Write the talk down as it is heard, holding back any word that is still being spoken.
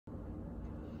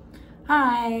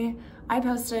Hi, I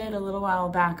posted a little while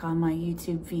back on my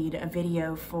YouTube feed a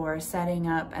video for setting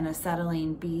up an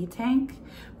acetylene bee tank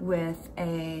with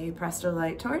a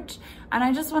Prestolite torch, and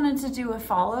I just wanted to do a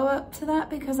follow-up to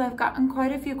that because I've gotten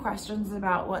quite a few questions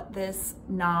about what this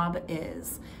knob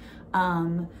is.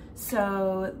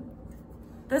 So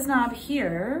this knob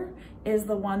here is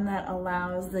the one that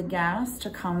allows the gas to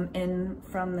come in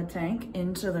from the tank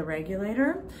into the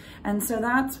regulator. And so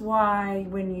that's why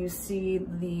when you see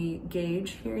the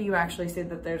gauge here, you actually see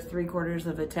that there's 3/4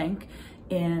 of a tank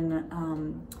in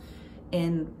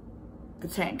the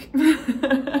tank.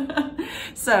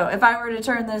 So if I were to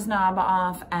turn this knob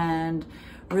off and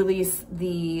release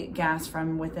the gas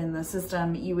from within the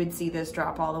system, you would see this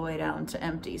drop all the way down to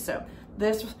empty. So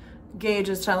this gauge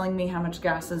is telling me how much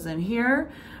gas is in here,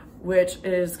 which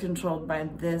is controlled by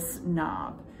this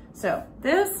knob. So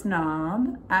this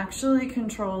knob actually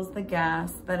controls the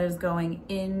gas that is going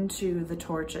into the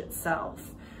torch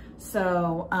itself.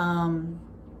 So, and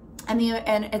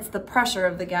it's the pressure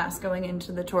of the gas going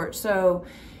into the torch. So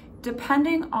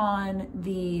depending on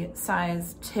the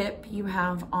size tip you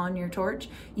have on your torch,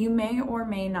 you may or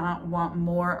may not want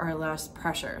more or less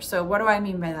pressure. So what do I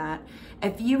mean by that?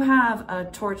 If you have a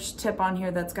torch tip on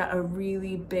here that's got a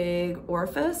really big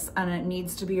orifice and it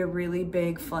needs to be a really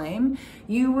big flame,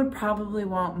 you would probably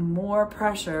want more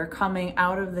pressure coming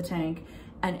out of the tank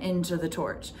and into the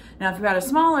torch. Now, if you had a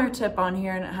smaller tip on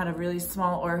here and it had a really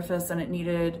small orifice and it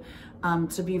needed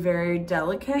to be very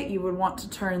delicate, you would want to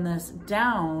turn this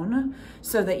down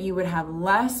so that you would have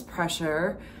less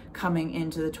pressure coming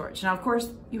into the torch. Now, of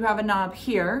course, you have a knob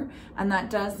here, and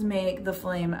that does make the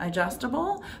flame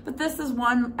adjustable, but this is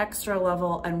one extra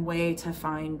level and way to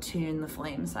fine tune the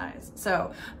flame size.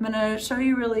 So I'm gonna show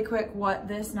you really quick what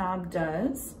this knob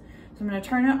does. So I'm gonna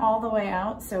turn it all the way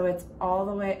out so it's all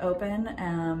the way open,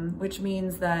 which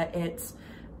means that it's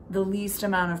the least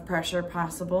amount of pressure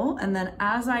possible. And then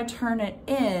as I turn it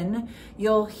in,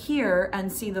 you'll hear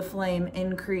and see the flame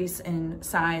increase in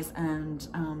size and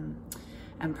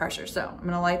pressure. So I'm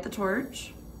gonna light the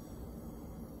torch.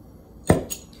 All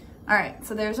right,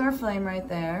 so there's our flame right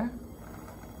there.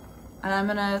 And I'm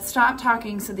gonna stop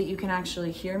talking so that you can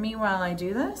actually hear me while I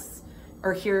do this,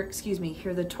 or hear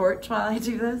the torch while I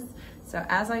do this. So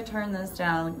as I turn this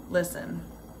down, listen.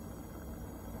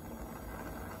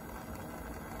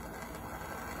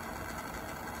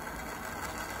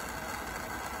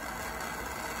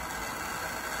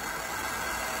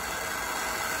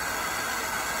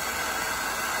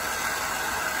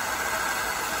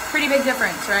 Pretty big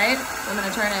difference, right? So I'm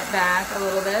gonna turn it back a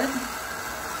little bit.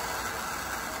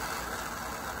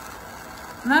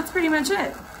 And that's pretty much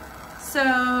it.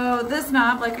 So this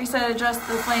knob, like I said, adjusts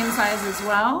the flame size as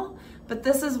well, but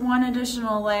this is one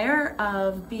additional layer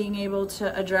of being able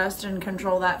to adjust and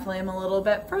control that flame a little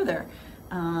bit further.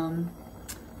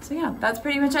 So yeah, that's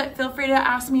pretty much it. Feel free to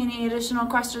ask me any additional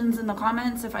questions in the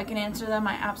comments. If I can answer them,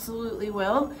 I absolutely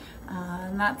will.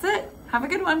 And that's it. Have a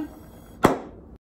good one.